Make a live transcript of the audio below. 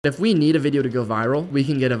If we need a video to go viral, we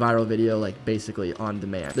can get a viral video like basically on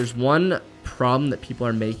demand. There's one problem that people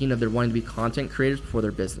are making of they're wanting to be content creators before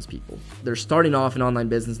they're business people. They're starting off an online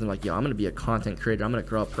business and they're like, yo, I'm gonna be a content creator. I'm gonna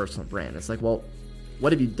grow a personal brand. It's like, well,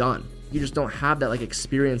 what have you done? You just don't have that like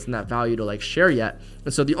experience and that value to like share yet.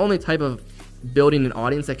 And so the only type of building an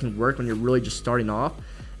audience that can work when you're really just starting off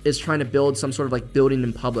is trying to build some sort of like building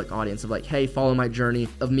in public audience of like, hey, follow my journey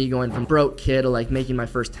of me going from broke kid to like making my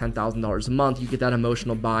first $10,000 a month. You get that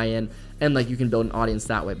emotional buy-in and like you can build an audience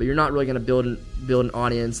that way, but you're not really going to build an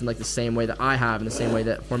audience in like the same way that I have, in the same way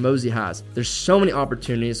that Hormozy has. There's so many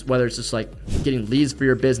opportunities, whether it's just like getting leads for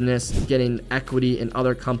your business, getting equity in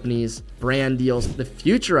other companies, brand deals. The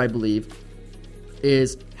future, I believe,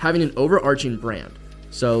 is having an overarching brand.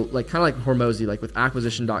 So like kind of like Hormozy, like with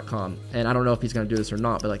acquisition.com. And I don't know if he's going to do this or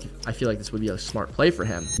not, but like I feel like this would be a smart play for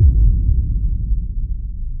him.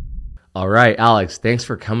 All right, Alex, thanks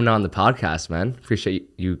for coming on the podcast, man. Appreciate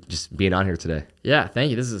you just being on here today. Yeah, thank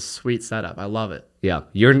you. This is a sweet setup. I love it. Yeah,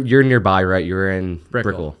 you're nearby, right? You're in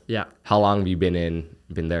Brickell. Yeah. How long have you been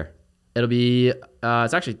there? It'll be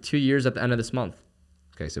it's actually 2 years at the end of this month.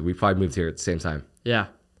 Okay, so we probably moved here at the same time. Yeah.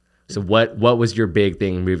 So what was your big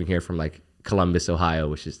thing moving here from like Columbus, Ohio,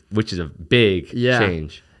 which is a big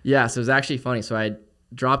change? Yeah, so it was actually funny. So I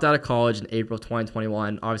dropped out of college in April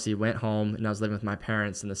 2021, obviously went home and I was living with my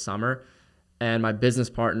parents in the summer. And my business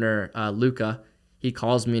partner, Luca, he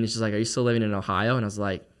calls me and he's just like, are you still living in Ohio? And I was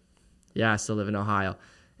like, yeah, I still live in Ohio.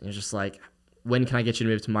 And he's just like, when can I get you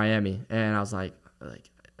to move to Miami? And I was like,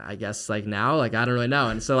 I guess like now, like, I don't really know.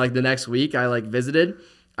 And so like the next week I like visited,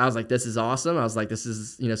 I was like, this is awesome. I was like, this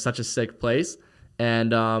is, such a sick place.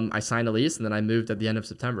 And I signed a lease and then I moved at the end of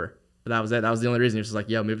September. But that was it. That was the only reason. He was just like,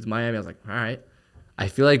 yo, move to Miami. I was like, all right. I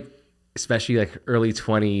feel like, especially like early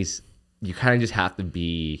 20s, you kind of just have to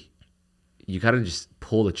just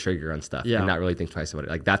pull the trigger on stuff and not really think twice about it.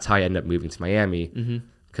 Like that's how I ended up moving to Miami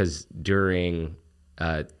because during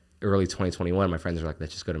early 2021, my friends were like,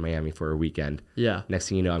 let's just go to Miami for a weekend. Yeah. Next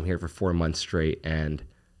thing you know, I'm here for 4 months straight and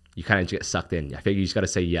you kind of get sucked in. I figure you just got to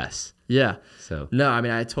say yes. Yeah. So no, I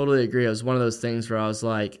mean, I totally agree. It was one of those things where I was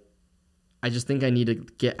like, I just think I need to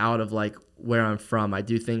get out of like where I'm from. I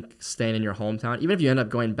do think staying in your hometown, even if you end up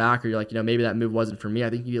going back or you're like, maybe that move wasn't for me, I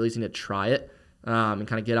think you at least need to try it and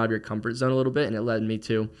kind of get out of your comfort zone a little bit. And it led me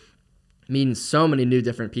to meeting so many new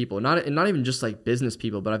different people, not even just like business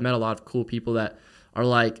people, but I've met a lot of cool people that are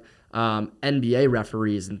like NBA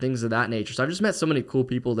referees and things of that nature. So I've just met so many cool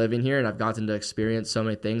people living here and I've gotten to experience so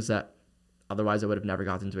many things that otherwise I would have never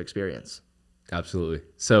gotten to experience. Absolutely.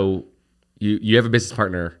 So you have a business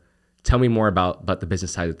partner. Tell me more about the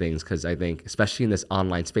business side of things, because I think, especially in this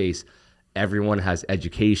online space, everyone has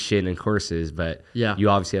education and courses, but you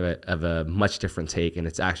obviously have a much different take, and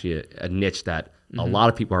it's actually a niche that a lot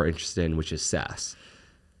of people are interested in, which is SaaS.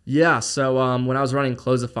 Yeah, so when I was running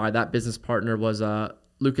Closify, that business partner was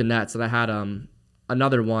Luca Netz, and I had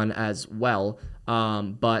another one as well.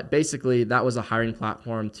 But basically, that was a hiring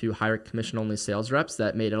platform to hire commission-only sales reps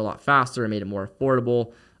that made it a lot faster and made it more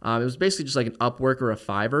affordable. It was basically just like an Upwork or a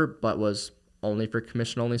Fiverr, but was only for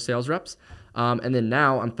commission-only sales reps. And then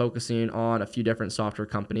now I'm focusing on a few different software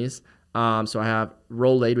companies. So I have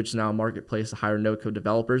Rolade, which is now a marketplace to hire no-code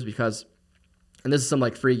developers because, and this is some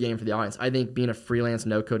like free game for the audience, I think being a freelance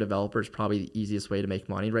no-code developer is probably the easiest way to make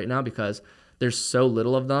money right now because there's so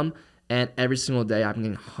little of them. And every single day I'm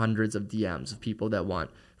getting hundreds of DMs of people that want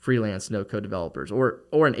freelance no-code developers or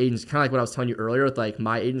an agency, kind of like what I was telling you earlier with like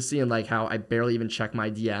my agency and like how I barely even check my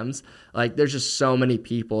DMs. Like there's just so many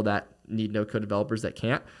people that need no-code developers that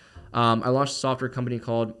can't. I launched a software company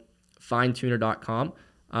called finetuner.com.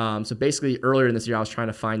 So basically earlier in this year, I was trying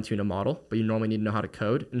to fine-tune a model, but you normally need to know how to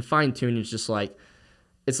code. And fine-tune is just like,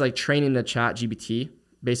 it's like training a chat GPT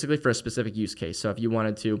basically for a specific use case. So if you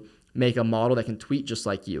wanted to make a model that can tweet just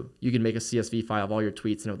like you can make a CSV file of all your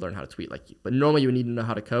tweets and it would learn how to tweet like you. But normally you would need to know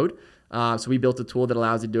how to code. So we built a tool that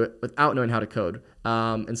allows you to do it without knowing how to code.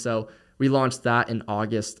 And so we launched that in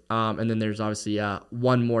August. And then there's obviously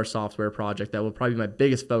one more software project that will probably be my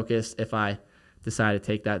biggest focus if I decide to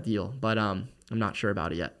take that deal. But I'm not sure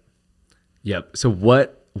about it yet. Yep. So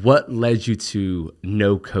what led you to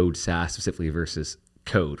no code SaaS specifically versus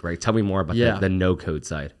code, right? Tell me more about the no code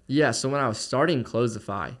side. Yeah. So when I was starting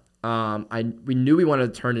Closify, we knew we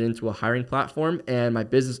wanted to turn it into a hiring platform, and my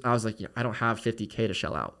business, I was like, I don't have $50K to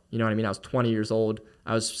shell out. You know what I mean? I was 20 years old.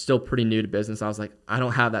 I was still pretty new to business. I was like, I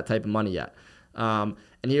don't have that type of money yet. And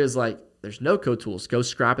he was like, there's no code tools. Go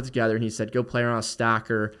scrap it together. And he said, go play around with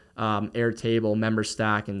Stacker, Airtable,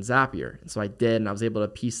 MemberStack, and Zapier. And so I did, and I was able to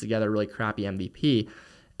piece together a really crappy MVP.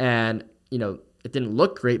 And, it didn't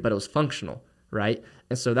look great, but it was functional. right?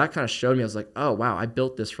 And so that kind of showed me, I was like, oh, wow, I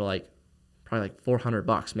built this for like probably like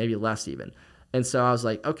 $400, maybe less even. And so I was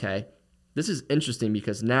like, okay, this is interesting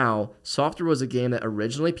because now software was a game that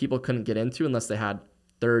originally people couldn't get into unless they had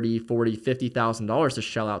 $30, $40, $50,000 to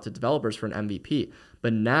shell out to developers for an MVP.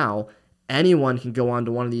 But now anyone can go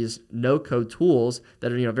onto one of these no-code tools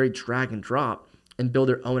that are, very drag and drop and build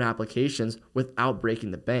their own applications without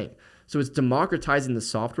breaking the bank. So it's democratizing the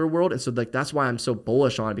software world. And so like that's why I'm so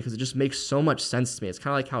bullish on it, because it just makes so much sense to me. It's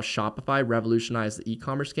kind of like how Shopify revolutionized the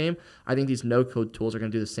e-commerce game. I think these no-code tools are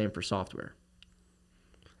going to do the same for software.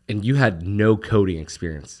 And you had no coding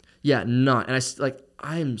experience. Yeah, none. And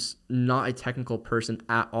I'm not a technical person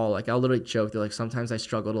at all. Like I'll literally joke that like sometimes I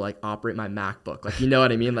struggle to like operate my MacBook. Like, you know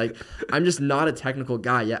what I mean? Like I'm just not a technical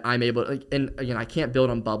guy yet. I'm able to, like, and again, I can't build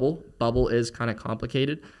on Bubble. Bubble is kind of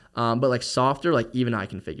complicated. But like software, like even I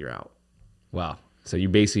can figure out. Wow. So you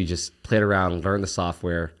basically just played around, learned the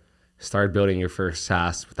software, started building your first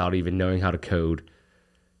SaaS without even knowing how to code.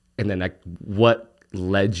 And then like what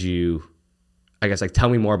led you, I guess, like tell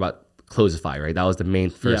me more about Closify, right? That was the main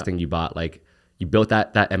first thing you bought. Like you built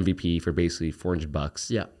that MVP for basically $400.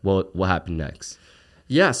 Yeah. What happened next?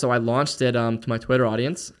 Yeah. So I launched it to my Twitter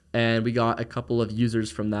audience, and we got a couple of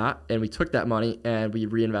users from that, and we took that money and we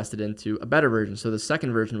reinvested into a better version. So the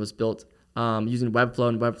second version was built using Webflow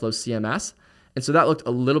and Webflow CMS. And so that looked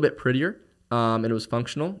a little bit prettier and it was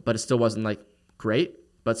functional, but it still wasn't like great.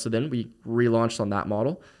 But so then we relaunched on that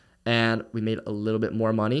model and we made a little bit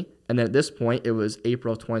more money. And then at this point, it was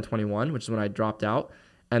April of 2021, which is when I dropped out.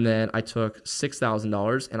 And then I took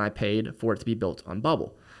 $6,000 and I paid for it to be built on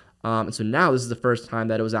Bubble. And so now this is the first time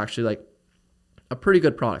that it was actually like a pretty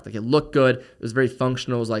good product. Like it looked good. It was very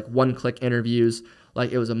functional. It was like one-click interviews.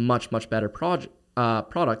 Like it was a much, much better product.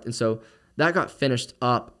 And so that got finished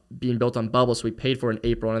up being built on Bubble. So we paid for it in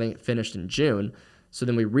April and I think it finished in June. So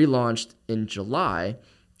then we relaunched in July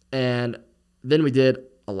and then we did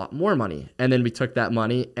a lot more money. And then we took that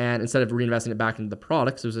money and instead of reinvesting it back into the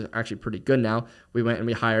product, because it was actually pretty good now, we went and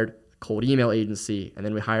we hired a cold email agency and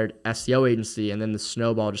then we hired SEO agency and then the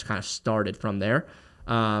snowball just kind of started from there.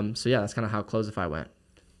 So yeah, that's kind of how Closify went.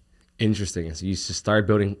 Interesting. So you just started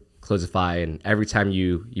building Closify, and every time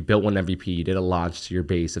you built one MVP, you did a launch to your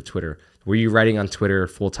base of Twitter. Were you writing on Twitter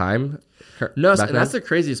full time? No, and that's the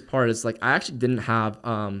craziest part. Is like I actually didn't have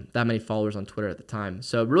that many followers on Twitter at the time.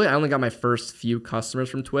 So really, I only got my first few customers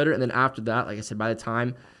from Twitter, and then after that, like I said, by the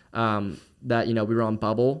time that we were on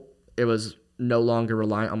Bubble, it was no longer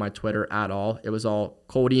reliant on my Twitter at all. It was all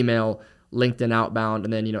cold email, LinkedIn outbound,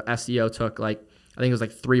 and then SEO took like I think it was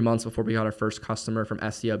like 3 months before we got our first customer from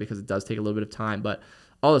SEO because it does take a little bit of time, but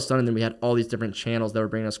all of a sudden, then we had all these different channels that were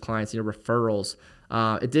bringing us clients, referrals.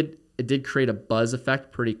 It did create a buzz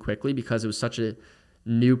effect pretty quickly because it was such a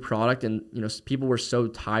new product, and people were so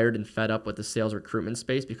tired and fed up with the sales recruitment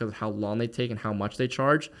space because of how long they take and how much they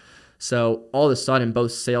charge. So all of a sudden,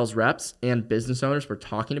 both sales reps and business owners were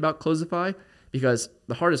talking about Closify because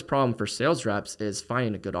the hardest problem for sales reps is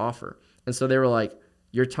finding a good offer. And so they were like,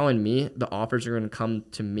 you're telling me the offers are going to come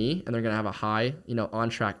to me and they're going to have a high,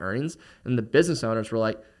 on-track earnings. And the business owners were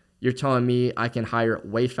like, you're telling me I can hire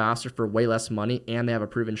way faster for way less money and they have a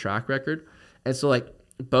proven track record. And so like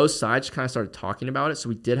both sides kind of started talking about it. So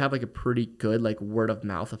we did have like a pretty good like word of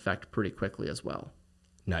mouth effect pretty quickly as well.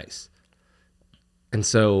 Nice. And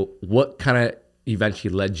so what kind of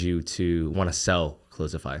eventually led you to want to sell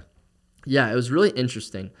Closify? Yeah, it was really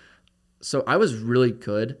interesting. So I was really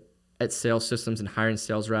good at sales systems and hiring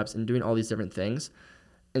sales reps and doing all these different things.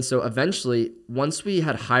 And so eventually, once we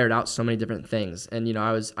had hired out so many different things, and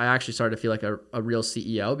I actually started to feel like a real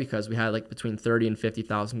CEO because we had like between $30,000 and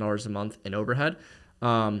 $50,000 a month in overhead.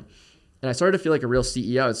 And I started to feel like a real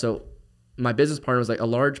CEO. And so my business partner was like, a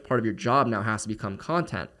large part of your job now has to become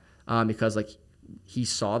content because like he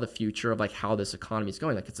saw the future of like how this economy is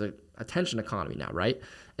going. Like it's a attention economy now, right?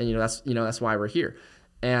 And that's why we're here.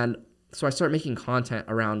 And so I started making content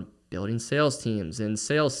around building sales teams and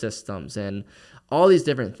sales systems and all these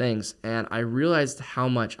different things. And I realized how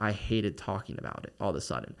much I hated talking about it all of a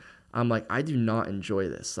sudden. I'm like, I do not enjoy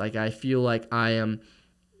this. Like, I feel like I am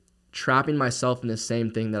trapping myself in the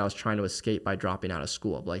same thing that I was trying to escape by dropping out of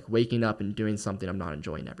school, like waking up and doing something I'm not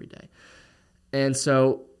enjoying every day. And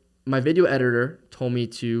so my video editor told me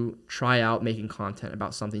to try out making content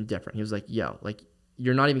about something different. He was like, yo, like,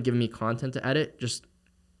 you're not even giving me content to edit. Just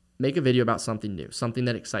make a video about something new, something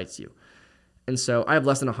that excites you. And so I have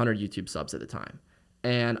less than 100 YouTube subs at the time.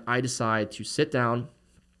 And I decide to sit down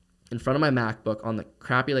in front of my MacBook on the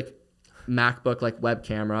crappy like MacBook like web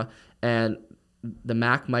camera and the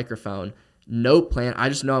Mac microphone, no plan. I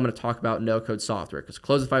just know I'm going to talk about no-code software because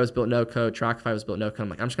Closify was built no-code, Trackify was built no-code. I'm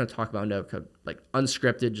like, I'm just going to talk about no-code, like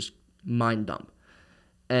unscripted, just mind dump.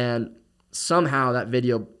 And somehow that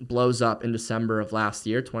video blows up in December of last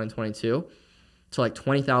year, 2022, to like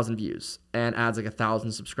 20,000 views and adds like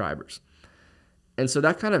 1,000 subscribers. And so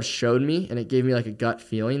that kind of showed me, and it gave me like a gut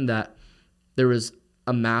feeling that there was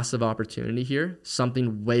a massive opportunity here,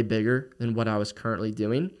 something way bigger than what I was currently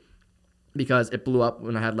doing, because it blew up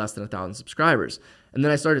when I had less than 1,000 subscribers. And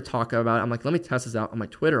then I started talking about it. I'm like, let me test this out on my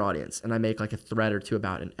Twitter audience. And I make like a thread or two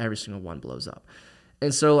about it, and every single one blows up.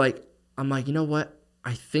 And so like, I'm like, you know what?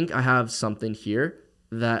 I think I have something here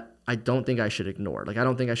that I don't think I should ignore. Like, I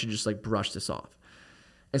don't think I should just like brush this off.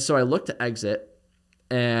 And so I looked to exit,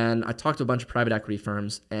 and I talked to a bunch of private equity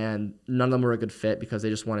firms, and none of them were a good fit because they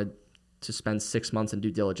just wanted to spend 6 months in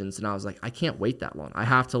due diligence. And I was like, I can't wait that long. I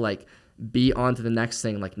have to like be on to the next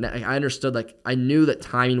thing. Like I understood, like I knew that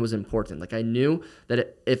timing was important. Like I knew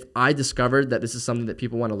that if I discovered that this is something that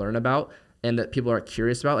people want to learn about and that people are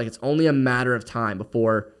curious about, like it's only a matter of time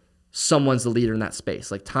before someone's the leader in that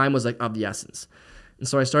space. Like time was like of the essence. And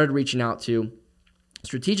so I started reaching out to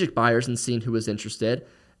strategic buyers and seeing who was interested,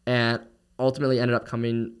 and ultimately ended up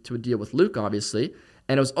coming to a deal with Luke, obviously.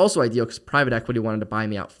 And it was also ideal because private equity wanted to buy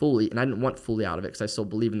me out fully, and I didn't want fully out of it because I still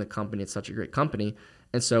believe in the company. It's such a great company.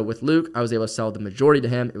 And so with Luke, I was able to sell the majority to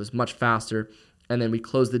him. It was much faster. And then we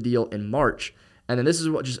closed the deal in March. And then this is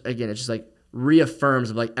what just, again, it just like reaffirms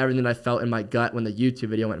of like everything I felt in my gut when the YouTube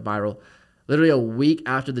video went viral. Literally a week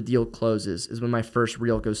after the deal closes is when my first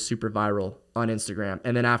reel goes super viral on Instagram.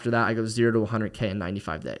 And then after that, I go 0 to 100K in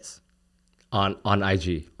 95 days. On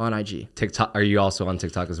IG. On IG. TikTok. Are you also on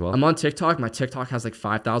TikTok as well? I'm on TikTok. My TikTok has like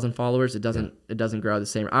 5,000 followers. It doesn't grow the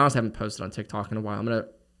same. I honestly haven't posted on TikTok in a while. I'm gonna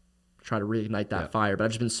try to reignite that fire, but I've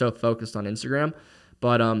just been so focused on Instagram.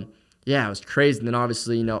 But yeah, it was crazy. And then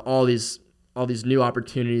obviously, you know, all these new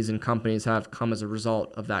opportunities and companies have come as a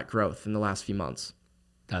result of that growth in the last few months.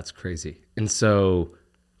 That's crazy. And so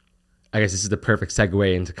I guess this is the perfect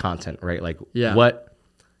segue into content, right? Like what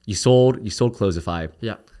you sold Closify.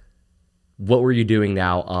 Yeah. What were you doing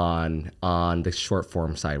now on the short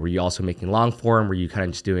form side? Were you also making long form? Were you kind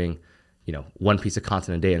of just doing, you know, one piece of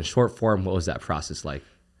content a day in short form? What was that process like?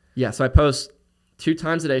 Yeah, so I post 2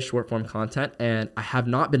 times a day short form content, and I have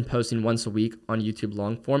not been posting once a week on YouTube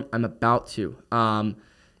long form. I'm about to.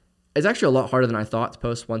 It's actually a lot harder than I thought to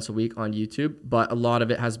post once a week on YouTube, but a lot of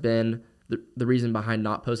it has been the reason behind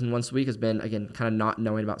not posting once a week has been, again, kind of not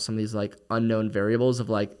knowing about some of these like unknown variables of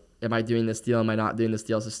like, am I doing this deal? Am I not doing this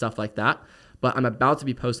deal? So stuff like that. But I'm about to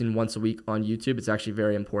be posting once a week on YouTube. It's actually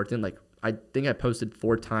very important. Like I think I posted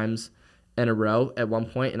 4 times in a row at one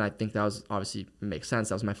point, and I think that was obviously makes sense.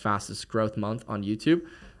 That was my fastest growth month on YouTube.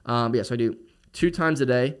 But yeah, so I do 2 times a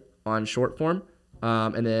day on short form,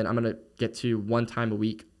 and then I'm gonna get to 1 time a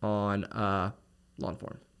week on long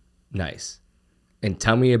form. Nice. And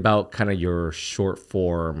tell me about kind of your short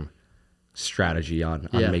form strategy on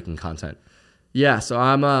making content. Yeah, so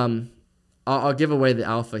I'll give away the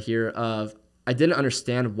alpha here of I didn't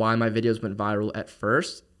understand why my videos went viral at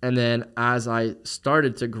first, and then as I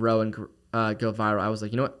started to grow and go viral, I was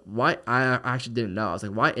like, you know what? Why? I actually didn't know. I was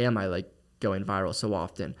like, why am I like going viral so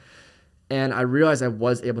often? And I realized I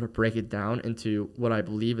was able to break it down into what I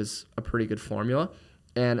believe is a pretty good formula.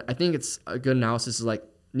 And I think it's a good analysis is like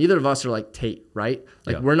neither of us are like Tate, right?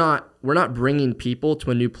 Like we're not bringing people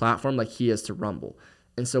to a new platform like he is to Rumble.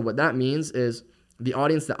 And so what that means is the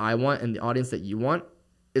audience that I want and the audience that you want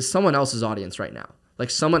is someone else's audience right now. Like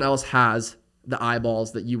someone else has the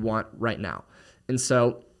eyeballs that you want right now. And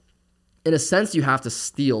so in a sense, you have to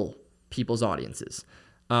steal people's audiences.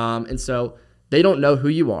 And so they don't know who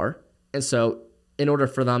you are. And so in order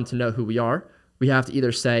for them to know who we are, we have to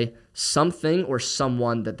either say something or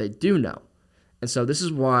someone that they do know. And so this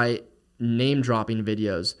is why name dropping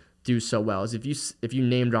videos do so well is if you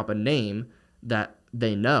name drop a name that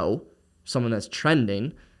they know, someone that's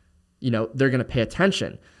trending, you know, they're going to pay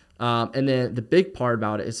attention. And then the big part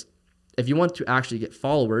about it is if you want to actually get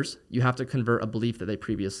followers, you have to convert a belief that they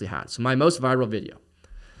previously had. So my most viral video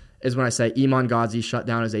is when I say Iman Ghazi shut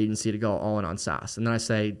down his agency to go all in on SaaS. And then I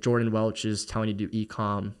say Jordan Welch is telling you to do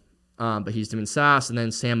e-com, but he's doing SaaS. And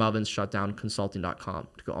then Sam Ovens shut down consulting.com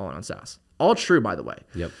to go all in on SaaS. All true, by the way.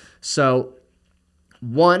 Yep. So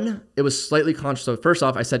one, it was slightly conscious. So first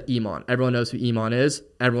off, I said Iman. Everyone knows who Iman is.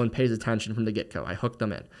 Everyone pays attention from the get-go. I hooked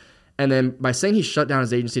them in. And then by saying he shut down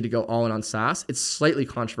his agency to go all in on SaaS, it's slightly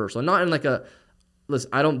controversial. Not in like a, listen,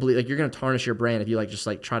 I don't believe, like you're going to tarnish your brand if you like just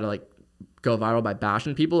like try to like go viral by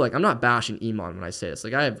bashing people. Like I'm not bashing Iman when I say this.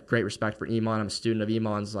 Like I have great respect for Iman. I'm a student of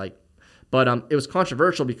Iman's like But it was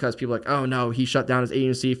controversial because people were like, oh no, he shut down his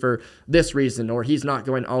agency for this reason, or he's not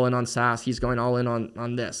going all in on SaaS, he's going all in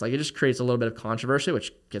on this. Like, it just creates a little bit of controversy,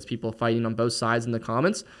 which gets people fighting on both sides in the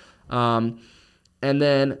comments. And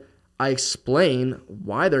then I explain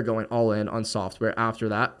why they're going all in on software after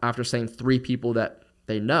that, after saying 3 people that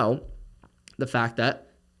they know, the fact that,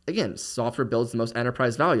 again, software builds the most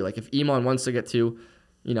enterprise value. Like, if Iman wants to get to,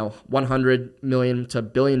 100 million to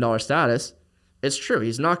 $1 billion status, it's true.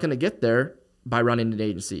 He's not going to get there by running an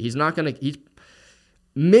agency. He's not going to,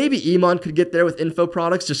 maybe Iman could get there with info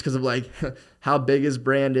products just because of like how big his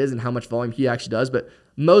brand is and how much volume he actually does. But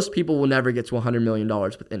most people will never get to $100 million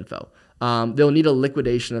with info. They'll need a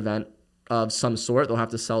liquidation event of some sort. They'll have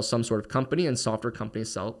to sell some sort of company, and software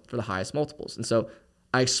companies sell for the highest multiples. And so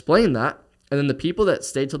I explained that. And then the people that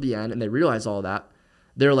stayed till the end and they realized all that,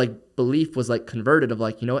 their like belief was like converted of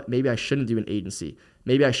like, you know what, maybe I shouldn't do an agency.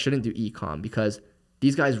 Maybe I shouldn't do e-com because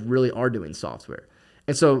these guys really are doing software.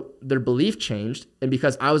 And so their belief changed. And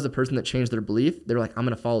because I was the person that changed their belief, they were like, I'm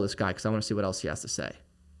going to follow this guy because I want to see what else he has to say.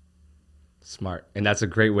 Smart. And that's a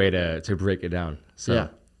great way to break it down. So, yeah.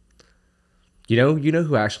 You know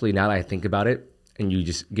who actually, now that I think about it, and you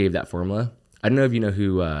just gave that formula, I don't know if you know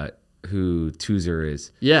who Toozer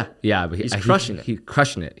is. Yeah. Yeah, but he's crushing it. He's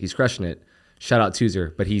crushing it. Shout out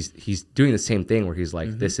Toozer. But he's doing the same thing where he's like,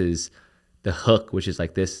 this is the hook, which is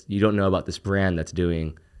like this. You don't know about this brand that's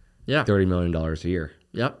doing $30 million a year.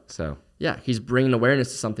 Yep. So yeah, he's bringing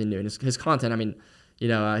awareness to something new, and his content. I mean,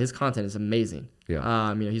 his content is amazing.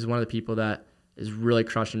 Yeah. He's one of the people that is really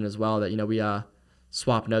crushing it as well. That we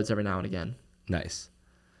swap notes every now and again. Nice.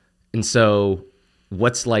 And so,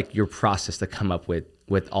 what's like your process to come up with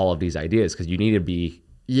all of these ideas? Because you need to be.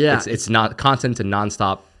 Yeah. It's not content's a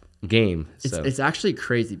nonstop game. So. It's actually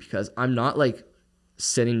crazy because I'm not like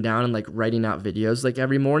sitting down and like writing out videos like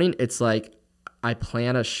every morning. It's like I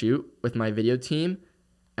plan a shoot with my video team,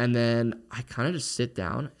 and then I kind of just sit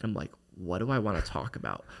down and I'm like, what do I want to talk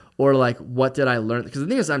about? Or like, what did I learn? Because the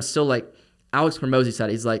thing is, I'm still like, Alex Hormozi said,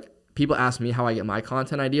 he's like, people ask me how I get my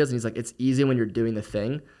content ideas, and he's like, it's easy when you're doing the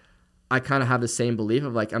thing. I kind of have the same belief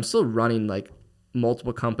of like, I'm still running like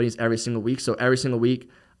multiple companies every single week. So every single week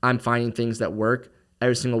I'm finding things that work.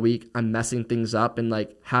 Every single week I'm messing things up and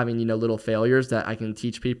like having, little failures that I can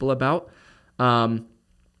teach people about.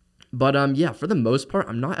 But yeah, for the most part,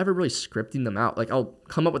 I'm not ever really scripting them out. Like, I'll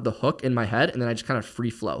come up with the hook in my head and then I just kind of free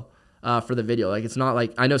flow for the video. Like, it's not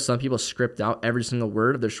like, I know some people script out every single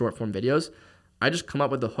word of their short form videos. I just come up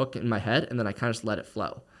with the hook in my head and then I kind of just let it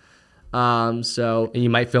flow. And you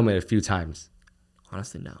might film it a few times.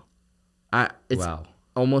 Honestly, no. Wow.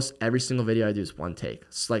 Almost every single video I do is one take.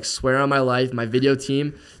 It's like, swear on my life, my video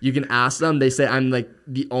team, you can ask them. They say I'm like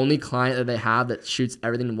the only client that they have that shoots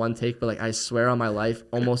everything in one take. But like, I swear on my life,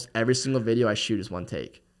 almost every single video I shoot is one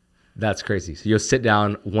take. That's crazy. So you'll sit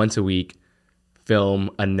down once a week, film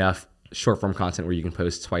enough short form content where you can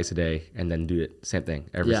post twice a day, and then do it same thing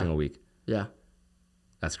every single week. Yeah.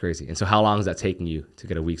 That's crazy. And so how long is that taking you to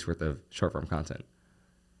get a week's worth of short form content?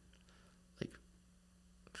 Like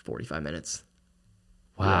 45 minutes.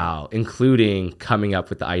 Wow. Yeah. Including coming up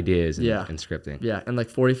with the ideas and scripting. Yeah. In like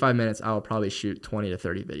 45 minutes, I'll probably shoot 20 to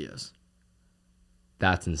 30 videos.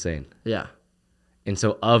 That's insane. Yeah. And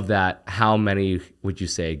so of that, how many would you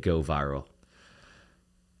say go viral?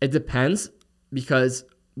 It depends, because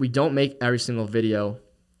we don't make every single video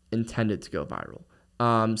intended to go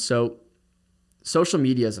viral. So social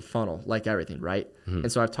media is a funnel, like everything, right? Mm-hmm.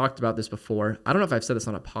 And so I've talked about this before. I don't know if I've said this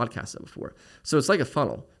on a podcast before. So it's like a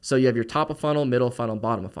funnel. So you have your top of funnel, middle of funnel,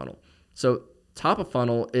 bottom of funnel. So top of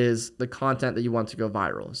funnel is the content that you want to go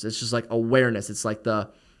viral. So it's just like awareness. It's like the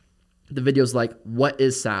videos like, what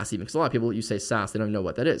is SaaS even? Because a lot of people, you say SaaS, they don't know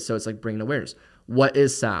what that is. So it's like bringing awareness. What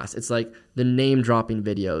is SaaS? It's like the name dropping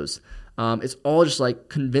videos. It's all just like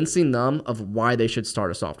convincing them of why they should start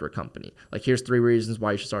a software company. Like, here's 3 reasons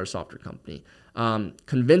why you should start a software company.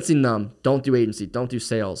 Convincing them, don't do agency, don't do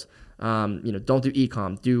sales, don't do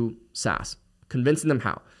e-com, do SaaS. Convincing them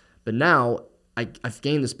how. But now I've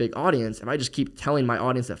gained this big audience. If I just keep telling my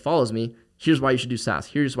audience that follows me, here's why you should do SaaS.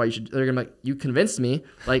 Here's why you should. They're gonna be like, you convinced me.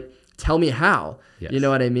 Like, tell me how. Yes. You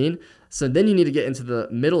know what I mean? So then you need to get into the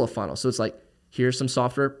middle of funnel. So it's like, here's some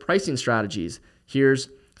software pricing strategies. Here's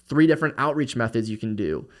 3 different outreach methods you can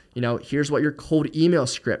do. Here's what your cold email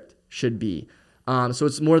script should be. So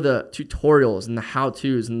it's more the tutorials and the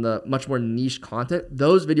how-tos and the much more niche content.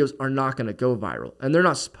 Those videos are not going to go viral, and they're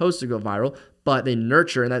not supposed to go viral, but they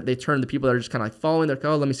nurture, and that they turn the people that are just kind of like following. They're like,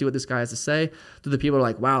 oh, let me see what this guy has to say. To the people who are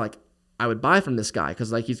like, wow, like I would buy from this guy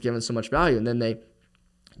because like he's giving so much value. And then they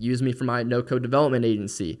use me for my no-code development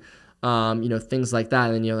agency. things like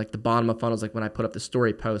that. And then, like the bottom of funnels, like when I put up the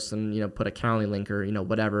story posts and, put a Calendly link or,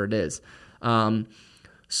 whatever it is. But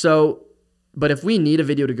if we need a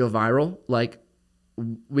video to go viral, like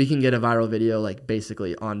we can get a viral video, like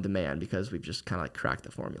basically on demand because we've just kind of like cracked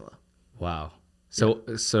the formula. Wow.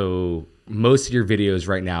 So most of your videos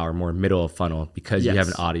right now are more middle of funnel because you have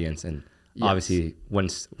an audience, and obviously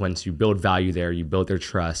once you build value there, you build their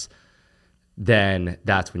trust, then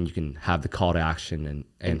that's when you can have the call to action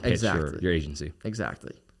and pitch your agency.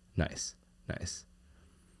 Exactly. Nice.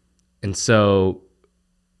 And so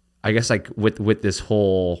I guess like with this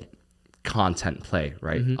whole content play,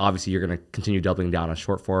 right? Mm-hmm. Obviously you're going to continue doubling down on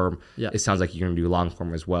short form. Yeah. It sounds like you're going to do long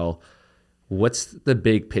form as well. What's the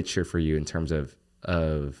big picture for you in terms of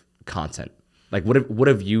content? Like what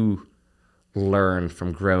have you learned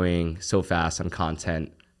from growing so fast on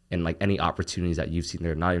content, and like any opportunities that you've seen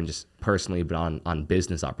there, not even just personally, but on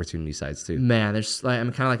business opportunity sides too? Man, there's like,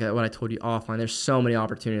 I'm kind of like what I told you offline. There's so many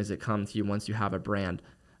opportunities that come to you once you have a brand.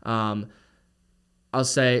 I'll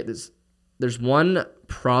say there's one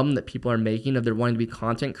problem that people are making of they're wanting to be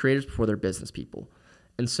content creators before they're business people.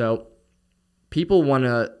 And so people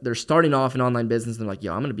they're starting off an online business and they're like,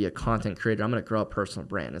 I'm going to be a content creator. I'm going to grow a personal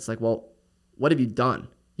brand. It's like, well, what have you done?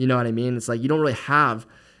 You know what I mean? It's like, you don't really have,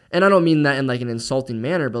 and I don't mean that in like an insulting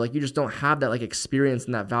manner, but like you just don't have that like experience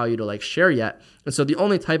and that value to like share yet. And so the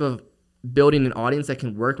only type of building an audience that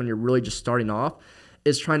can work when you're really just starting off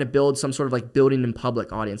is trying to build some sort of like building in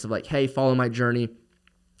public audience of like, hey, follow my journey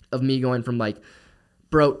of me going from like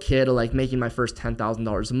broke kid to like making my first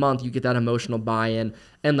 $10,000 a month. You get that emotional buy-in,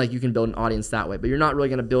 and like you can build an audience that way. But you're not really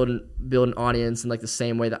going to build an audience in like the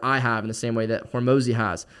same way that I have, in the same way that Hormozi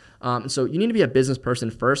has. So you need to be a business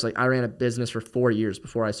person first. Like I ran a business for 4 years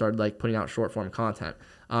before I started like putting out short form content.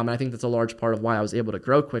 And I think that's a large part of why I was able to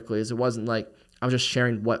grow quickly, is it wasn't like I was just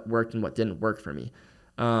sharing what worked and what didn't work for me.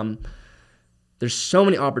 There's so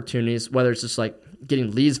many opportunities, whether it's just like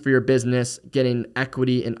getting leads for your business, getting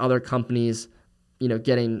equity in other companies,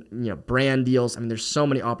 getting, brand deals. I mean, there's so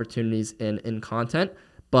many opportunities in content,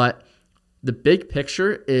 but the big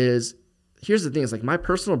picture is, here's the thing, is like my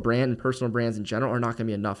personal brand and personal brands in general are not going to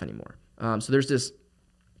be enough anymore. So there's this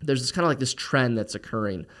kind of like this trend that's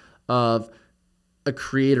occurring of a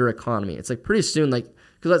creator economy. It's like pretty soon, like,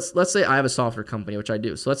 because let's say I have a software company, which I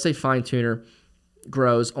do. So let's say Fine Tuner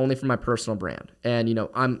grows only from my personal brand. And,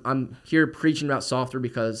 I'm here preaching about software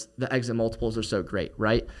because the exit multiples are so great,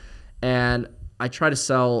 right? And I try to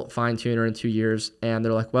sell Fine Tuner in 2 years, and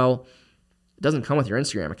they're like, well, it doesn't come with your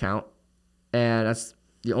Instagram account, and that's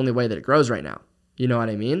the only way that it grows right now. You know what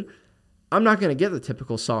I mean? I'm not going to get the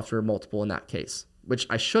typical software multiple in that case, which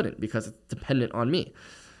I shouldn't, because it's dependent on me.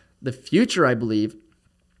 The future, I believe,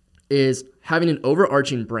 is having an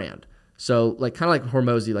overarching brand. So like kind of like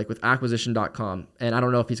Hormozi, like with acquisition.com, and I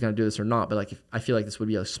don't know if he's going to do this or not, but like I feel like this would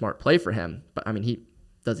be a smart play for him. But I mean, he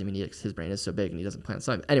doesn't even need it because his brand is so big and he doesn't plan on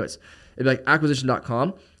selling. Anyways, it'd be like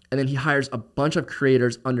acquisition.com, and then he hires a bunch of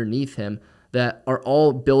creators underneath him that are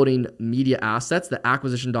all building media assets that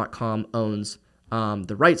acquisition.com owns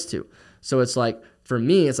the rights to. So it's like, for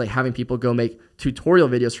me, it's like having people go make tutorial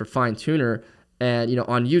videos for Fine Tuner and,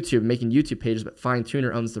 on YouTube, making YouTube pages, but Fine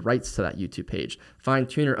Tuner owns the rights to that YouTube page. Fine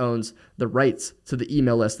Tuner owns the rights to the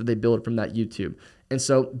email list that they build from that YouTube. And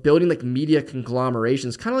so building like media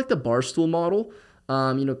conglomerations, kind of like the Barstool model,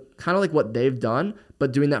 kind of like what they've done,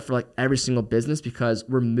 but doing that for like every single business, because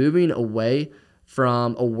we're moving away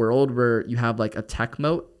from a world where you have like a tech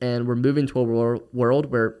moat, and we're moving to a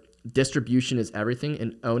world where distribution is everything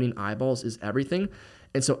and owning eyeballs is everything.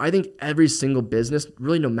 And so I think every single business,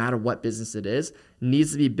 really no matter what business it is,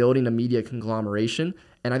 needs to be building a media conglomeration.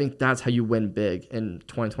 And I think that's how you win big in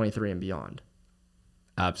 2023 and beyond.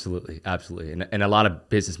 Absolutely. And a lot of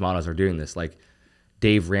business models are doing this. Like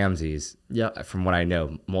Dave Ramsey's, from what I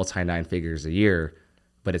know, multi 9 figures a year,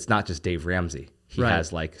 but it's not just Dave Ramsey. He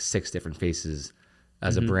has like 6 different faces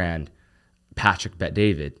as a brand. Patrick Bet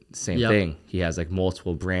David, same thing. He has like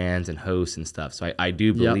multiple brands and hosts and stuff. So I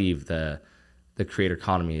do believe the creator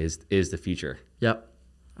economy is the future. Yep,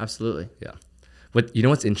 absolutely. Yeah. But you know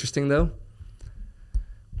what's interesting though?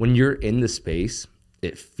 When you're in the space,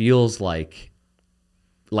 it feels like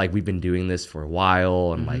we've been doing this for a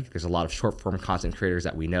while, and like there's a lot of short form content creators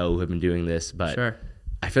that we know who have been doing this, but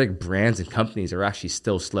I feel like brands and companies are actually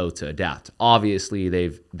still slow to adapt. Obviously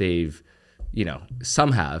they've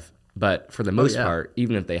some have, but for the most part,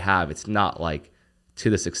 even if they have, it's not like to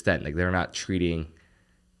this extent. Like they're not treating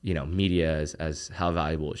media as how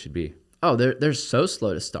valuable it should be. Oh, they're so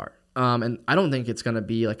slow to start. And I don't think it's going to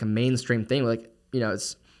be like a mainstream thing. Like,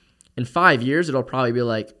 it's in 5 years, it'll probably be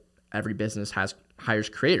like every business hires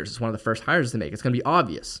creators. It's one of the first hires to make. It's going to be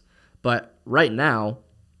obvious. But right now,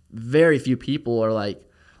 very few people are like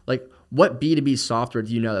what B2B software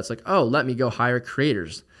do you know that's like, oh, let me go hire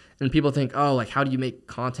creators? And people think, oh, like, how do you make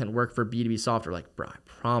content work for B2B software? Like, bro, I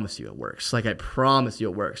promise you it works. Like, I promise you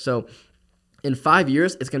it works. So in 5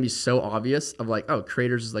 years, it's going to be so obvious of like, oh,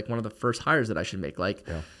 creators is like one of the first hires that I should make. Like,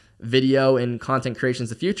 video and content creation is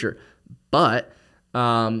the future. But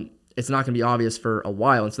it's not going to be obvious for a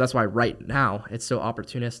while. And so that's why right now it's so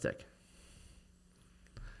opportunistic.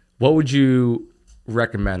 What would you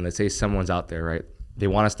recommend? Let's say someone's out there, right? They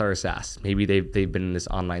want to start a SaaS. Maybe they've been in this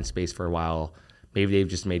online space for a while. Maybe they've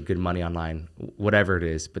just made good money online, whatever it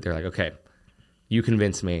is. But they're like, okay, you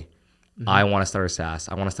convinced me. Mm-hmm. I want to start a SaaS.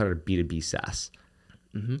 I want to start a B2B SaaS.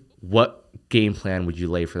 Mm-hmm. What game plan would you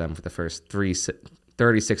lay for them for the first 30,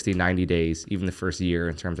 60, 90 days, even the first year,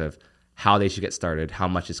 in terms of how they should get started, how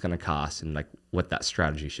much it's going to cost, and like what that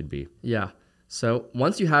strategy should be? Yeah. So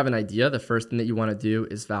once you have an idea, the first thing that you want to do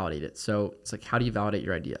is validate it. So it's like, how do you validate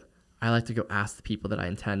your idea? I like to go ask the people that I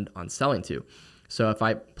intend on selling to. So if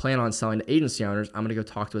I plan on selling to agency owners, I'm going to go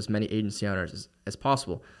talk to as many agency owners as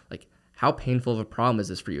possible. Like, how painful of a problem is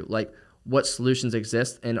this for you? Like, what solutions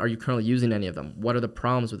exist, and are you currently using any of them? What are the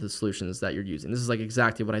problems with the solutions that you're using? This is like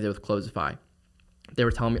exactly what I did with Closify. They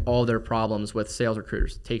were telling me all their problems with sales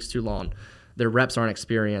recruiters. It takes too long. Their reps aren't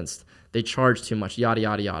experienced. They charge too much, yada,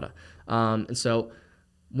 yada, yada. And so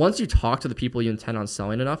once you talk to the people you intend on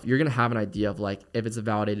selling enough, you're going to have an idea of like if it's a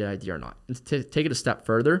validated idea or not. And to take it a step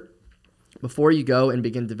further, before you go and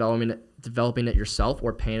begin developing it yourself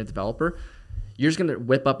or paying a developer, you're just going to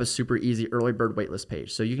whip up a super easy early bird waitlist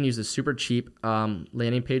page. So you can use a super cheap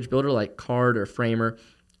landing page builder like Card or Framer,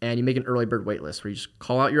 and you make an early bird waitlist where you just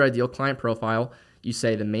call out your ideal client profile. You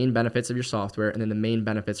say the main benefits of your software and then the main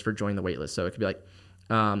benefits for joining the waitlist. So it could be like,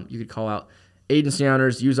 you could call out agency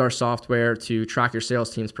owners use our software to track your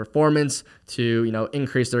sales team's performance, to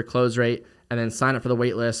increase their close rate, and then sign up for the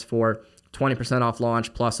waitlist for 20% off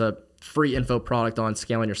launch plus a free info product on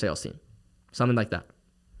scaling your sales team, something like that.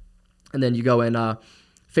 And then you go in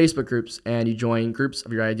Facebook groups and you join groups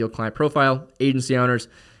of your ideal client profile, agency owners,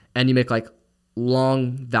 and you make like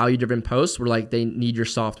long value-driven posts where like they need your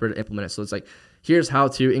software to implement it. So it's like, here's how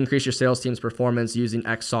to increase your sales team's performance using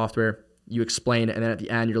X software. You explain it, and then at the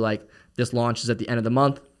end, you're like, this launches at the end of the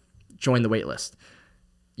month. Join the waitlist.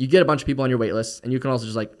 You get a bunch of people on your waitlist, and you can also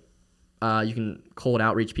just like, you can cold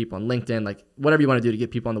outreach people on LinkedIn, like whatever you want to do to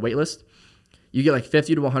get people on the waitlist. You get like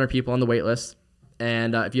 50 to 100 people on the waitlist,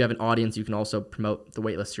 and if you have an audience, you can also promote the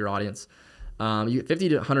waitlist to your audience. You get 50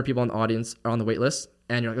 to 100 people on the audience or on the waitlist,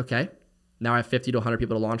 and you're like, okay, now I have 50 to 100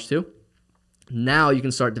 people to launch to. Now you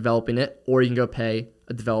can start developing it, or you can go pay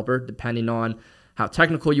a developer depending on how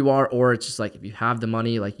technical you are, or it's just like if you have the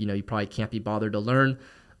money, like, you probably can't be bothered to learn.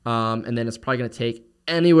 And then it's probably going to take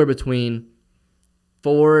anywhere between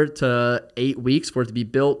 4 to 8 weeks for it to be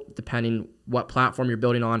built, depending what platform you're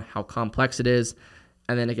building on, how complex it is.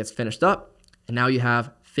 And then it gets finished up. And now you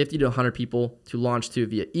have 50 to 100 people to launch to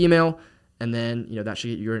via email. And then, that should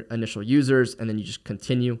get your initial users. And then you just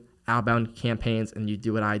continue outbound campaigns, and you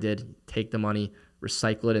do what I did. Take the money,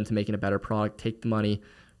 recycle it into making a better product, take the money,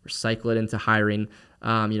 recycle it into hiring,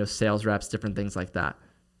 sales reps, different things like that.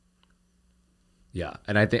 Yeah.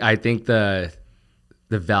 And I think the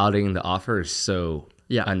validating the offer is so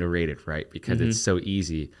underrated, right? Because it's so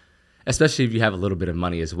easy, especially if you have a little bit of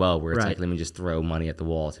money as well, where it's like, let me just throw money at the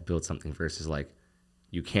wall to build something, versus like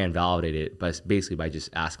you can validate it, but it's basically by just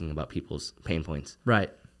asking about people's pain points.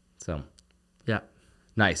 Right. So, yeah.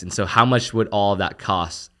 Nice. And so how much would all of that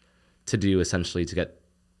cost to do essentially to get,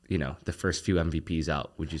 the first few MVPs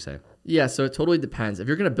out, would you say? Yeah, so it totally depends. If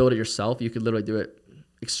you're going to build it yourself, you could literally do it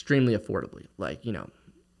extremely affordably. Like,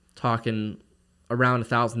 talking around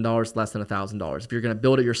 $1,000, less than $1,000. If you're going to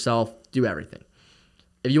build it yourself, do everything.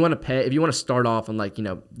 If you want to start off on like,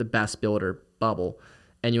 the best builder, Bubble,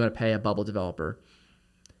 and you want to pay a Bubble developer,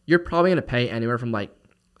 you're probably going to pay anywhere from like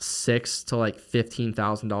 $6,000 to like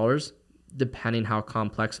 $15,000, depending how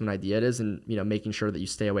complex of an idea it is, and making sure that you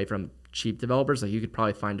stay away from cheap developers. Like, you could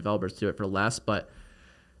probably find developers to do it for less, but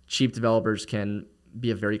cheap developers can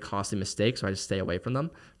be a very costly mistake, so I just stay away from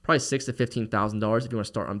them. Probably $6,000 to $15,000 if you want to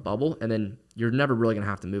start on Bubble, and then you're never really going to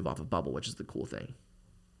have to move off of Bubble, which is the cool thing.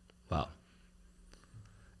 Wow.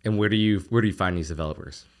 And where do you find these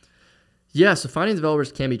developers? Yeah, so finding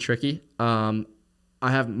developers can be tricky. I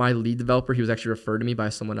have my lead developer. He was actually referred to me by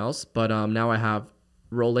someone else, but now I have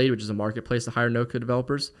Rolade, which is a marketplace to hire no-code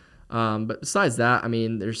developers. But besides that, I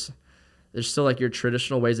mean, there's still like your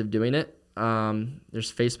traditional ways of doing it.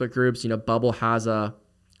 There's Facebook groups. Bubble has a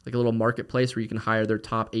little marketplace where you can hire their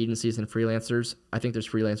top agencies and freelancers. I think there's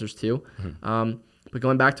freelancers too. Mm-hmm. But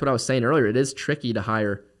going back to what I was saying earlier, it is tricky to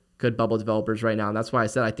hire good bubble developers right now. And that's why I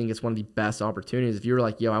said I think it's one of the best opportunities. If you were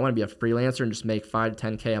like, yo, I want to be a freelancer and just make 5 to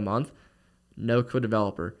 10K a month, no code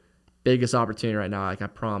developer. Biggest opportunity right now, like I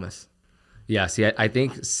promise. Yeah, see, I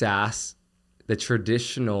think SaaS, the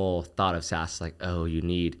traditional thought of SaaS, like, oh, you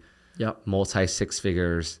need multi 6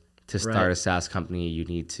 figures to start a SaaS company. You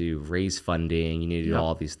need to raise funding. You need to do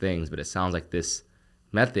all these things. But it sounds like this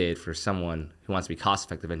method for someone who wants to be cost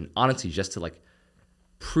effective and honestly just to like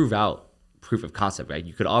prove out proof of concept, right?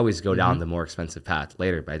 You could always go down the more expensive path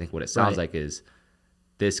later. But I think what it sounds like is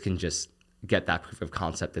this can just get that proof of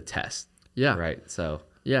concept to test. Yeah. Right. So.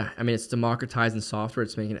 Yeah. I mean, it's democratizing software.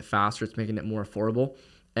 It's making it faster. It's making it more affordable.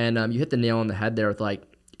 And you hit the nail on the head there with like,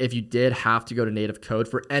 if you did have to go to native code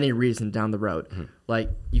for any reason down the road, like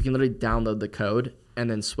you can literally download the code and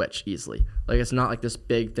then switch easily. Like it's not like this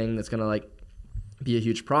big thing that's going to like be a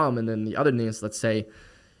huge problem. And then the other thing is, let's say,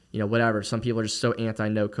 you know, whatever, some people are just so anti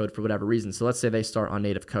no code for whatever reason. So let's say they start on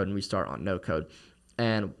native code and we start on no code,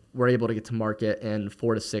 and we're able to get to market in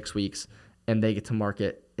 4 to 6 weeks and they get to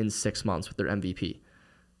market in 6 months with their MVP.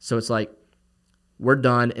 So it's like, we're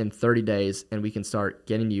done in 30 days and we can start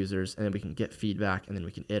getting users, and then we can get feedback, and then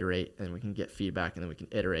we can iterate, and then we can get feedback, and then we can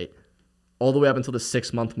iterate all the way up until the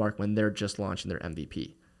 6-month mark when they're just launching their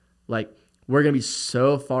MVP. Like we're going to be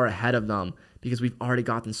so far ahead of them because we've already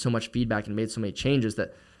gotten so much feedback and made so many changes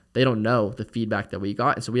that they don't know the feedback that we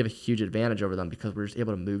got. And so we have a huge advantage over them because we're just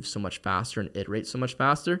able to move so much faster and iterate so much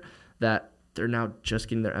faster that they're now just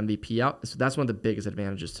getting their MVP out. And so that's one of the biggest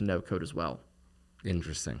advantages to no code as well.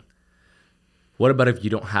 Interesting. What about if you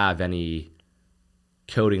don't have any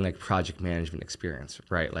coding, like project management experience,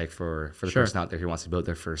 right? Like for the person out there who wants to build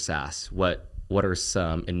their first SaaS, what are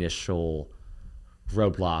some initial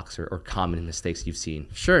roadblocks or common mistakes you've seen?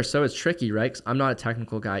 Sure. So it's tricky, right? 'Cause I'm not a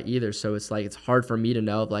technical guy either. So it's like, it's hard for me to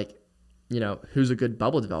know, like, you know, who's a good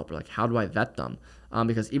bubble developer? Like, how do I vet them?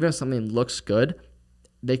 Because even if something looks good,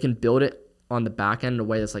 they can build it on the back end in a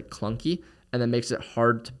way that's like clunky, and then makes it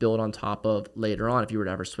hard to build on top of later on if you were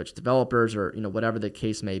to ever switch developers or, you know, whatever the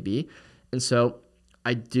case may be. And so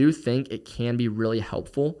I do think it can be really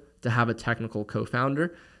helpful to have a technical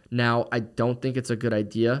co-founder. Now, I don't think it's a good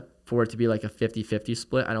idea for it to be like a 50-50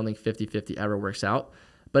 split. I don't think 50-50 ever works out.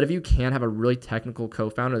 But if you can have a really technical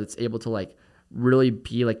co-founder that's able to like really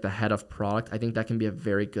be like the head of product, I think that can be a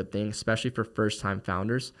very good thing, especially for first-time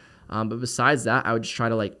founders. But besides that, I would just try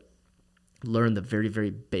to like learn the very, very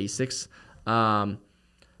basics. But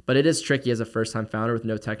it is tricky as a first-time founder with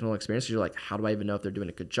no technical experience. You're like, how do I even know if they're doing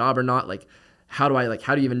a good job or not? Like, how do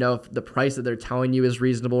you even know if the price that they're telling you is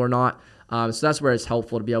reasonable or not? So that's where it's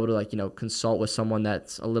helpful to be able to like, you know, consult with someone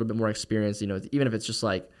that's a little bit more experienced, you know, even if it's just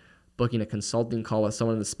like booking a consulting call with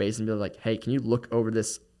someone in the space and be like, hey, can you look over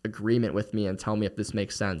this agreement with me and tell me if this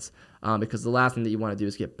makes sense? Because the last thing that you want to do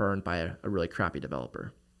is get burned by a really crappy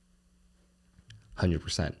developer.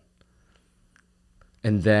 100%.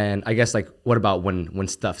 And then I guess like, what about when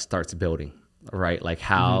stuff starts building, right? Like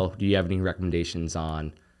how do you have any recommendations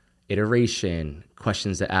on iteration,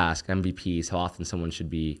 questions to ask, MVPs, how often someone should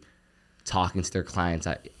be talking to their clients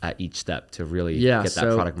at each step to really get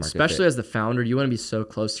that product market especially fit? As the founder, you want to be so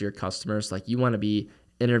close to your customers. Like you want to be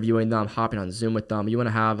interviewing them, hopping on Zoom with them. You want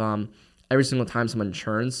to have every single time someone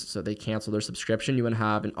churns, so they cancel their subscription, you want to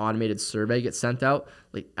have an automated survey get sent out,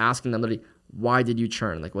 like asking them literally, why did you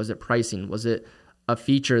churn? Like, was it pricing? Was it a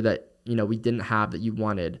feature that, you know, we didn't have that you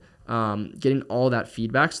wanted? Getting all that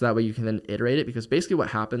feedback so that way you can then iterate it, because basically what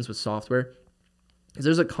happens with software is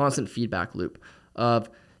there's a constant feedback loop of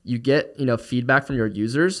you get, you know, feedback from your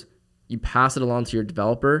users, you pass it along to your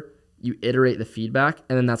developer, you iterate the feedback,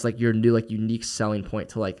 and then that's like your new like unique selling point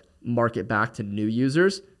to like market back to new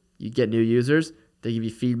users. You get new users, they give you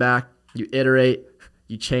feedback, you iterate,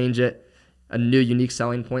 you change it, a new unique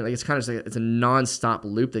selling point. Like it's kind of just like it's a non-stop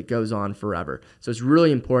loop that goes on forever. So it's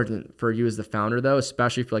really important for you as the founder though,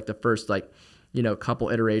 especially for like the first like, you know, couple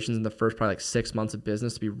iterations in the first probably like 6 months of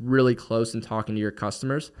business, to be really close and talking to your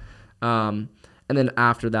customers. And then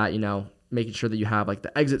after that, you know, making sure that you have like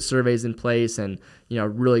the exit surveys in place and, you know,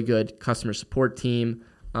 really good customer support team.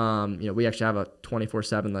 You know, we actually have a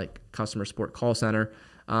 24/7 like customer support call center.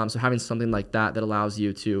 So having something like that allows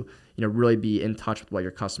you to, you know, really be in touch with what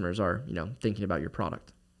your customers are, you know, thinking about your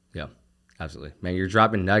product. Yeah, absolutely. Man, you're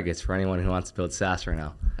dropping nuggets for anyone who wants to build SaaS right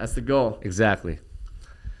now. That's the goal. Exactly.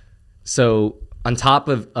 So on top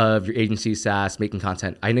of your agency SaaS, making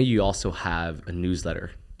content, I know you also have a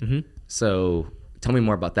newsletter. Mm-hmm. So tell me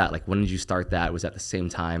more about that. Like, when did you start that? Was that the same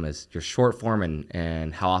time as your short form,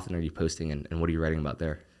 and how often are you posting, and what are you writing about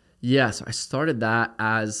there? Yeah, so I started that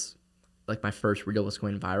as like my first reel was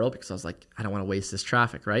going viral because I was like, I don't want to waste this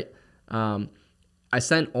traffic, right? I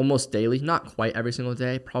send almost daily, not quite every single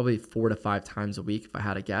day, probably 4 to 5 times a week if I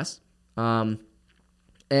had to guess. And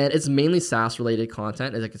it's mainly SaaS related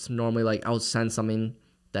content. It's normally like I'll send something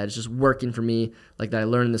that is just working for me, like that I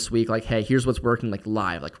learned this week, like, hey, here's what's working like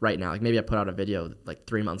live, like right now. Like maybe I put out a video like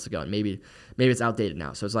 3 months ago and maybe it's outdated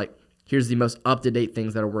now. So it's like, here's the most up-to-date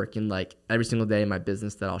things that are working like every single day in my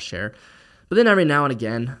business that I'll share. But then every now and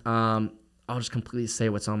again, I'll just completely say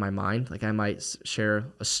what's on my mind. Like I might share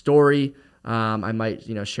a story. I might,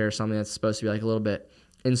 share something that's supposed to be like a little bit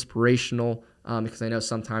inspirational, because I know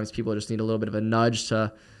sometimes people just need a little bit of a nudge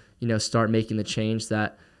to, start making the change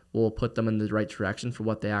that will put them in the right direction for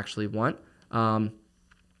what they actually want. And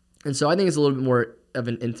so I think it's a little bit more of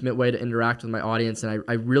an intimate way to interact with my audience. And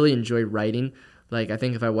I really enjoy writing. Like I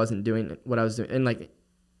think if I wasn't doing what I was doing, and like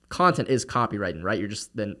content is copywriting, right? You're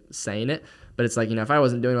just then saying it. But it's like, if I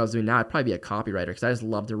wasn't doing what I was doing now, I'd probably be a copywriter because I just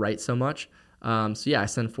love to write so much. So yeah, I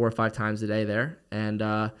send 4 or 5 times a day there. And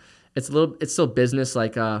it's still business.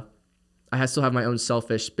 Like I still have my own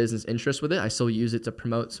selfish business interest with it. I still use it to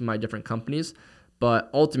promote some of my different companies.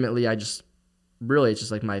 But ultimately, it's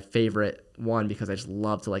just like my favorite one because I just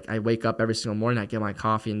love to I wake up every single morning, I get my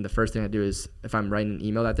coffee, and the first thing I do is if I'm writing an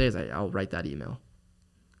email that day is I'll write that email.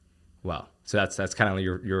 Wow. So that's kind of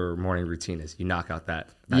your morning routine is you knock out that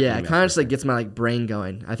yeah, it kind of just gets my brain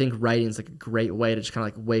going. I think writing is a great way to just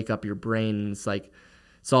kind of wake up your brain. And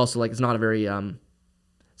it's also it's not a very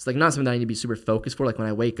it's not something that I need to be super focused for. Like when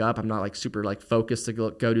I wake up, I'm not super focused to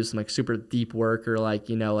go do some super deep work or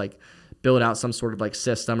build out some sort of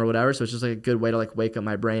system or whatever. So it's just a good way to wake up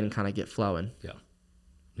my brain and kind of get flowing. Yeah.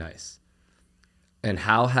 Nice. And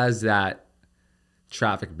how has that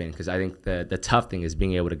traffic been? Because I think the tough thing is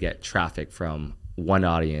being able to get traffic from one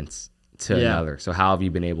audience to another. So how have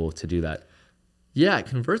you been able to do that? Yeah, it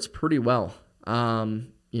converts pretty well. I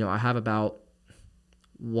have about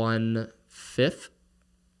 1/5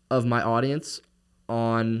 of my audience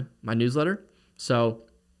on my newsletter. So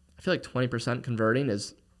I feel like 20% converting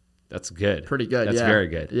that's good. Pretty good. That's very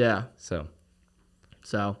good. Yeah. So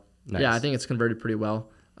nice. Yeah, I think it's converted pretty well.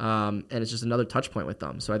 And it's just another touch point with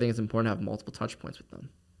them. So I think it's important to have multiple touch points with them.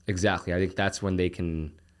 Exactly. I think that's when they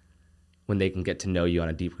can get to know you on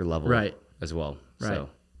a deeper level as well. Right. So,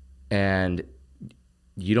 and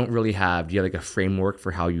you don't really do you have a framework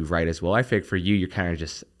for how you write as well? I think for you, you're kind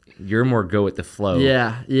of you're more go with the flow.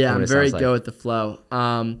 Yeah. I'm very go with the flow.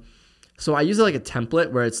 So I use it like a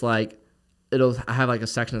template where it's I have a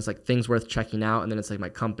section that's things worth checking out. And then it's my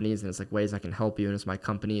companies, and it's ways I can help you. And it's my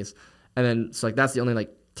companies. And then it's that's the only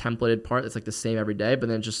templated part. It's the same every day. But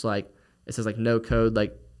then just it says no code,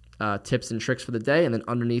 tips and tricks for the day. And then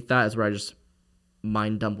underneath that is where I just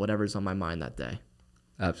mind dump whatever's on my mind that day.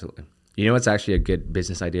 Absolutely. You know what's actually a good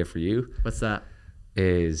business idea for you? What's that?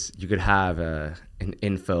 Is you could have an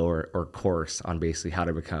info or course on basically how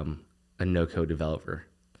to become a no-code developer.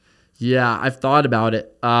 Yeah, I've thought about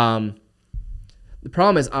it. The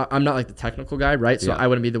problem is I'm not the technical guy, right? So I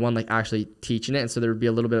wouldn't be the one actually teaching it. And so there would be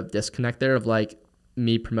a little bit of disconnect there of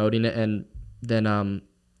me promoting it and then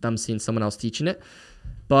them seeing someone else teaching it.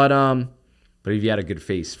 But if you had a good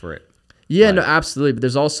face for it. Yeah, no, absolutely. But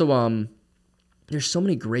there's also there's so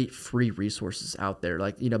many great free resources out there.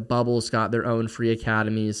 Bubble's got their own free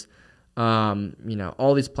academies.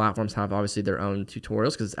 All these platforms have obviously their own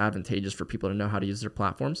tutorials because it's advantageous for people to know how to use their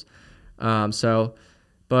platforms. Yeah,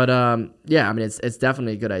 I mean, it's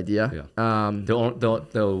definitely a good idea. Yeah.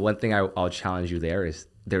 The one thing I'll challenge you there is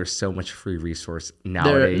there's so much free resource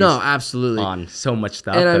nowadays. No, absolutely. On so much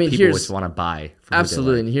stuff that people just want to buy.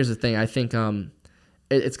 Absolutely. And here's the thing. I think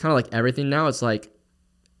it's kind of like everything now. It's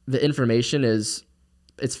the information it's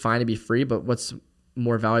fine to be free, but what's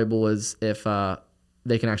more valuable is if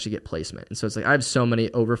they can actually get placement. And so it's I have so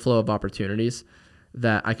many overflow of opportunities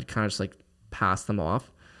that I could kind of just pass them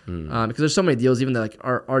off. Because there's so many deals, even that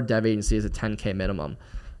our dev agency is a 10K minimum.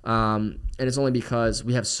 And it's only because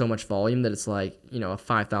we have so much volume that it's a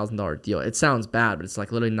 $5,000 deal. It sounds bad, but it's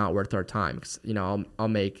literally not worth our time because, I'll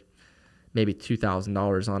make maybe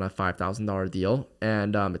 $2,000 on a $5,000 deal,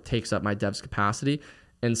 and it takes up my dev's capacity.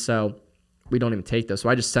 And so we don't even take those. So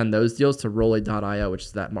I just send those deals to Rolly.io, which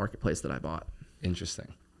is that marketplace that I bought.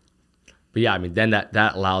 Interesting. But yeah, I mean, then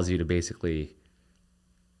that allows you to basically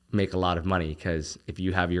make a lot of money because if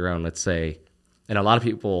you have your own, let's say, and a lot of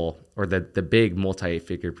people or the big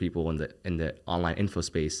multi-figure people in the online info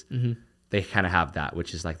space, they kind of have that,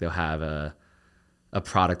 which is they'll have a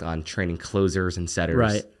product on training closers and setters,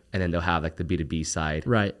 right? And then they'll have the B2B side,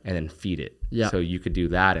 right? And then feed it. Yeah. So you could do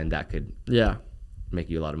that, and that could make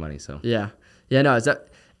you a lot of money. So no,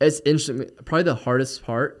 it's interesting. Probably the hardest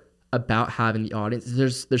part about having the audience.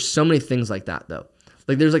 There's so many things like that though.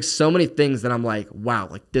 Like there's like so many things that I'm like, wow,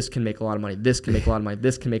 like this can make a lot of money. This can make a lot of money.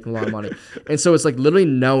 This can make a lot of money. And so it's like literally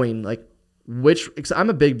knowing like because I'm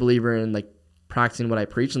a big believer in like practicing what I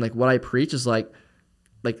preach. And like what I preach is like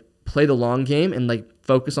play the long game and like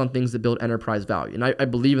focus on things that build enterprise value. And I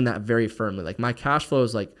believe in that very firmly. Like my cash flow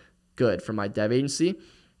is like good for my dev agency.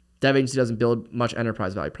 Dev agency doesn't build much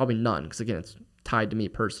enterprise value, probably none, because again, it's tied to me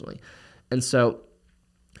personally. And so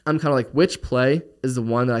I'm kind of like, which play is the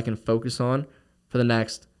one that I can focus on for the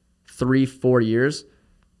next 3-4 years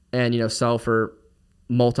and, sell for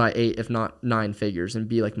multi-8, if not 9 figures and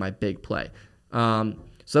be like my big play.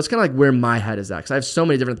 So that's kind of like where my head is at. Because I have so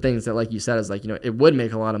many different things that, like you said, is like, it would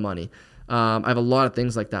make a lot of money. I have a lot of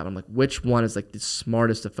things like that. I'm like, which one is like the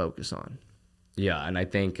smartest to focus on? Yeah. And I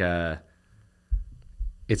think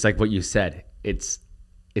it's like what you said. It's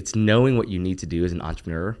knowing what you need to do as an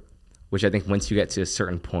entrepreneur, which I think once you get to a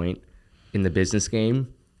certain point in the business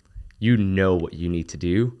game, you know what you need to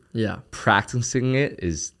do. Yeah. Practicing it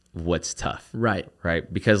is what's tough. Right.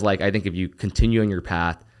 Right. Because like, I think if you continue on your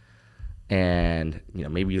path and,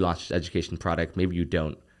 maybe you launch an education product, maybe you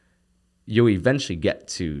don't, you'll eventually get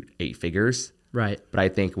to 8 figures. Right. But I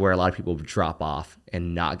think where a lot of people drop off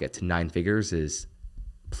and not get to 9 figures is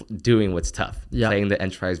doing what's tough. Yep. Playing the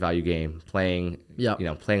enterprise value game, playing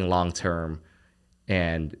long term,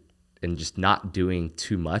 and just not doing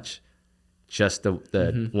too much. Just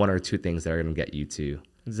the 1 or 2 things that are going to get you to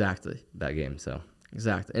exactly that game. So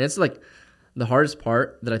exactly, and it's like the hardest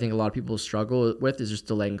part that I think a lot of people struggle with is just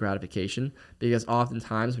delaying gratification, because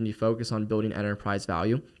oftentimes when you focus on building enterprise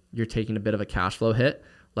value, you're taking a bit of a cash flow hit.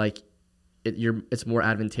 Like it's more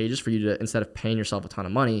advantageous for you to, instead of paying yourself a ton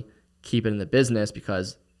of money, keep it in the business,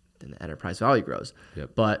 because then the enterprise value grows.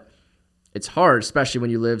 Yep. But it's hard, especially when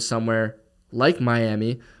you live somewhere like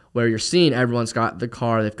Miami, where you're seeing everyone's got the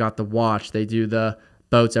car, they've got the watch, they do the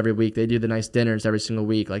boats every week, they do the nice dinners every single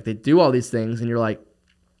week. Like they do all these things, and you're like,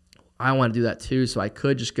 I want to do that too. So I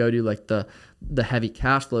could just go do like the heavy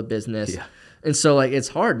cash flow business. Yeah. And so like it's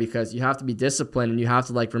hard because you have to be disciplined, and you have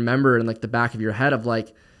to like remember in like the back of your head of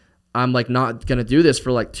like, I'm like not going to do this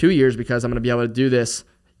for like 2 years because I'm going to be able to do this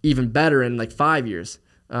even better in like 5 years.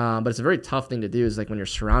 But it's a very tough thing to do, is like when you're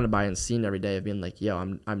surrounded by and seen every day of being like, yo,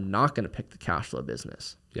 I'm not going to pick the cash flow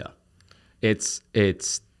business. Yeah. It's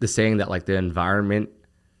the saying that like the environment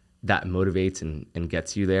that motivates and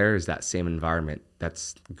gets you there is that same environment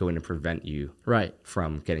that's going to prevent you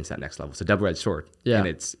from getting to that next level. So double-edged sword. Yeah. And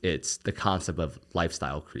it's the concept of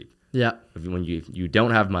lifestyle creep. Yeah. When you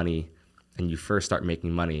don't have money and you first start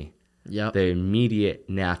making money, yeah, the immediate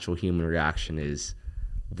natural human reaction is,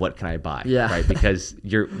 what can I buy? Yeah. Right? Because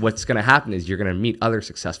what's going to happen is you're going to meet other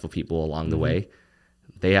successful people along the way.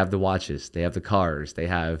 They have the watches, they have the cars,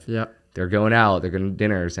 they're going out, they're going to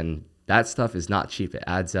dinners, and that stuff is not cheap. It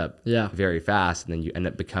adds up very fast, and then you end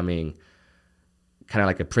up becoming kind of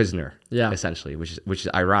like a prisoner, essentially, which is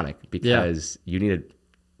ironic, because you need to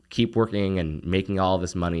keep working and making all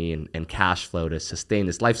this money and cash flow to sustain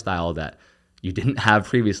this lifestyle that you didn't have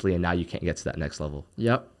previously, and now you can't get to that next level.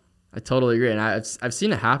 Yep. I totally agree. And I've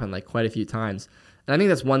seen it happen like quite a few times. And I think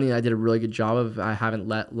that's one thing I did a really good job of. I haven't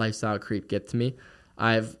let lifestyle creep get to me.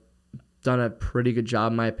 I've done a pretty good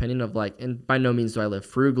job, in my opinion, of like, and by no means do I live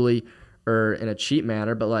frugally or in a cheap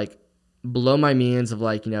manner, but like below my means of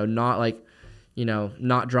like,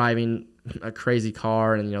 not driving a crazy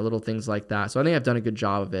car and, little things like that. So I think I've done a good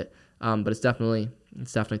job of it. But it's definitely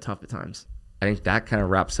tough at times. I think that kind of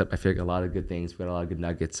wraps up, I feel like, a lot of good things. We got a lot of good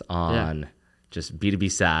nuggets on just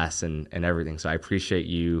B2B SaaS and everything. So I appreciate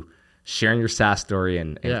you sharing your SaaS story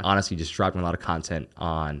and honestly just dropping a lot of content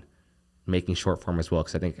on making short form as well.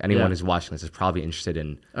 Because I think anyone who's watching this is probably interested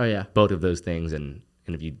in both of those things. And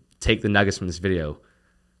if you take the nuggets from this video,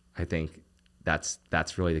 I think that's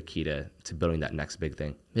really the key to building that next big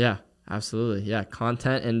thing. Yeah, absolutely. Yeah,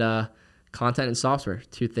 content and software,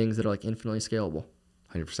 2 things that are like infinitely scalable.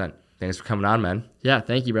 100%. Thanks for coming on, man. Yeah,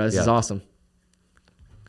 thank you, bro. This is awesome.